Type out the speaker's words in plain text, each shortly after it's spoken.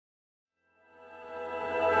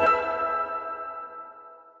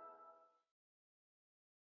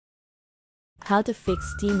How to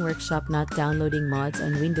fix Steam Workshop not downloading mods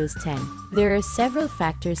on Windows 10. There are several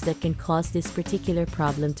factors that can cause this particular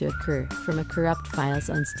problem to occur, from a corrupt files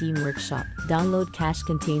on Steam Workshop, download cache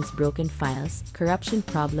contains broken files, corruption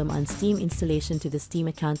problem on Steam installation to the Steam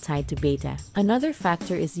account tied to beta. Another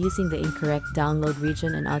factor is using the incorrect download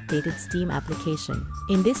region and outdated Steam application.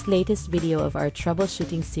 In this latest video of our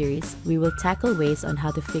troubleshooting series, we will tackle ways on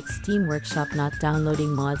how to fix Steam Workshop not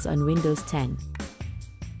downloading mods on Windows 10.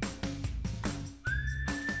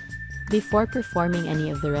 Before performing any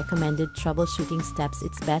of the recommended troubleshooting steps,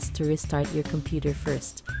 it's best to restart your computer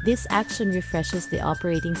first. This action refreshes the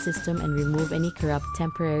operating system and remove any corrupt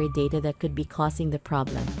temporary data that could be causing the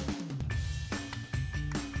problem.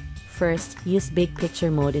 First, use Big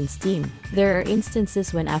Picture mode in Steam. There are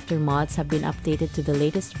instances when after mods have been updated to the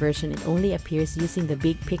latest version, it only appears using the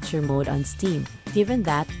Big Picture mode on Steam. Given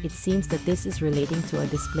that, it seems that this is relating to a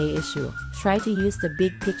display issue. Try to use the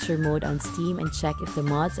Big Picture mode on Steam and check if the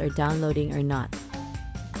mods are downloading or not.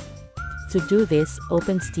 To do this,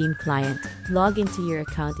 open Steam Client. Log into your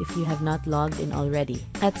account if you have not logged in already.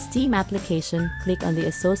 At Steam Application, click on the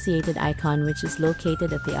associated icon which is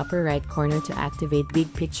located at the upper right corner to activate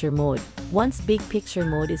Big Picture mode. Once Big Picture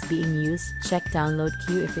mode is being used, check Download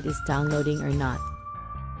Queue if it is downloading or not.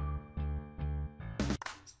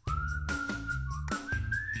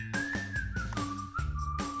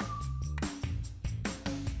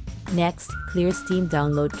 Next, clear Steam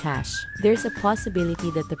download cache. There's a possibility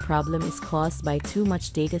that the problem is caused by too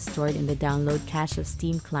much data stored in the download cache of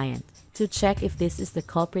Steam Client. To check if this is the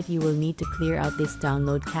culprit, you will need to clear out this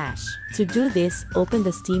download cache. To do this, open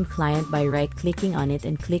the Steam Client by right-clicking on it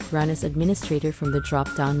and click Run as Administrator from the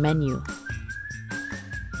drop-down menu.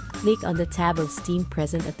 Click on the tab of Steam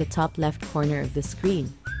present at the top left corner of the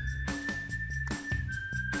screen.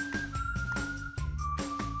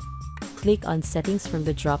 Click on Settings from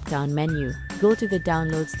the drop-down menu. Go to the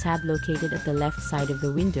Downloads tab located at the left side of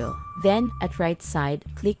the window. Then, at right side,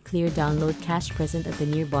 click Clear Download Cache present at the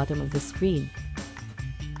near bottom of the screen.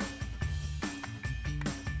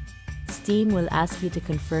 Steam will ask you to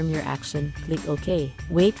confirm your action. Click OK.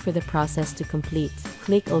 Wait for the process to complete.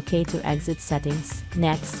 Click OK to exit settings.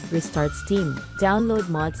 Next, restart Steam. Download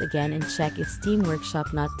mods again and check if Steam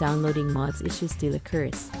Workshop not downloading mods issue still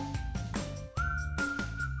occurs.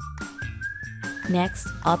 Next,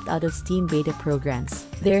 opt out of Steam Beta programs.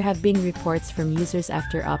 There have been reports from users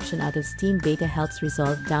after option out of Steam Beta helps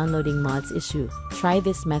resolve downloading mods issue. Try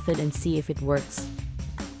this method and see if it works.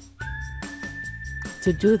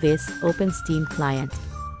 To do this, open Steam Client.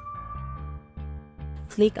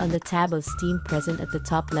 Click on the tab of Steam present at the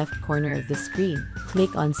top left corner of the screen.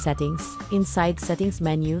 Click on Settings. Inside Settings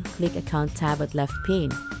menu, click Account tab at left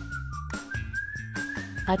pane.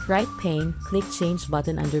 At right pane, click Change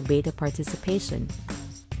button under Beta Participation.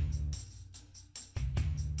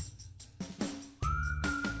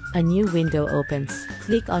 A new window opens.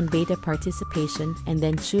 Click on Beta Participation and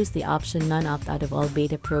then choose the option None opt out of all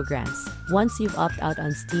beta programs. Once you've opted out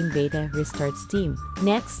on Steam Beta, restart Steam.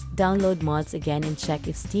 Next, download mods again and check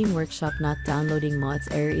if Steam Workshop not downloading mods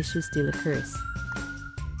error issue still occurs.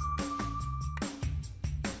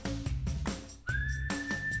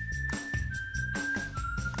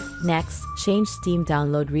 Next, change Steam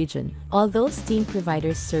download region. Although Steam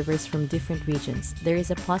provides servers from different regions, there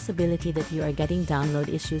is a possibility that you are getting download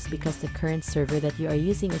issues because the current server that you are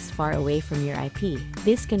using is far away from your IP.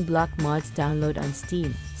 This can block mods download on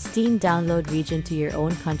Steam. Steam download region to your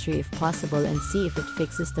own country if possible and see if it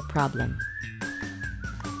fixes the problem.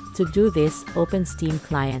 To do this, open Steam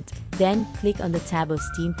Client. Then, click on the tab of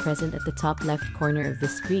Steam present at the top left corner of the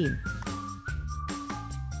screen.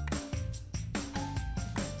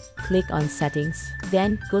 Click on Settings,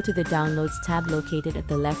 then go to the Downloads tab located at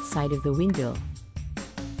the left side of the window.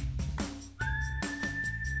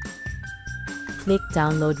 Click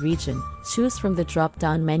Download Region. Choose from the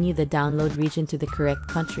drop-down menu the download region to the correct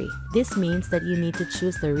country. This means that you need to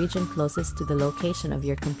choose the region closest to the location of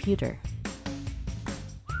your computer.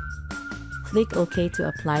 Click OK to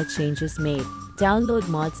apply changes made. Download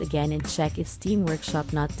mods again and check if Steam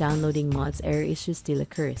Workshop not downloading mods error issue still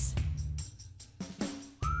occurs.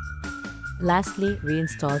 Lastly,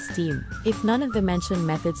 reinstall Steam. If none of the mentioned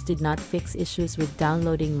methods did not fix issues with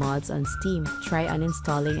downloading mods on Steam, try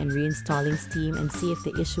uninstalling and reinstalling Steam and see if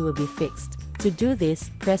the issue will be fixed. To do this,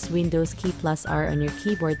 press Windows key +R on your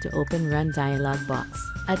keyboard to open Run dialog box.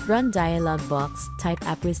 At Run dialog box, type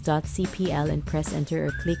appris.cpl and press Enter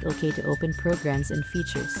or click OK to open Programs and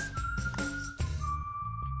Features.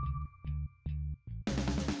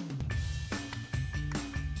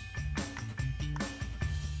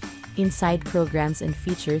 Inside Programs and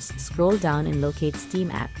Features, scroll down and locate Steam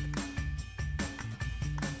app.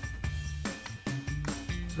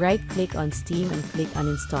 Right-click on Steam and click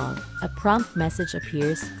Uninstall. A prompt message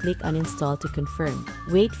appears, click Uninstall to confirm.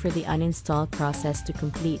 Wait for the uninstall process to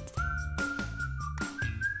complete.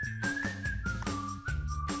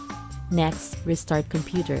 Next, restart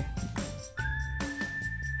computer.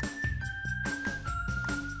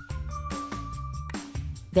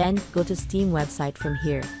 Then, go to Steam website from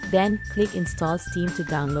here. Then, click Install Steam to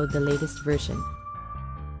download the latest version.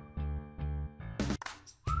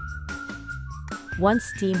 Once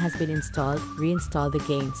Steam has been installed, reinstall the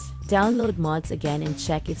games. Download mods again and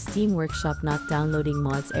check if Steam Workshop not downloading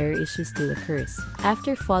mods error issue still occurs.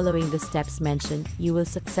 After following the steps mentioned, you will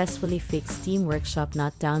successfully fix Steam Workshop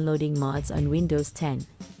not downloading mods on Windows 10.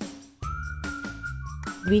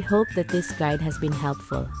 We hope that this guide has been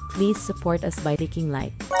helpful. Please support us by clicking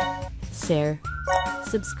like, share,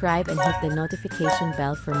 subscribe and hit the notification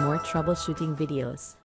bell for more troubleshooting videos.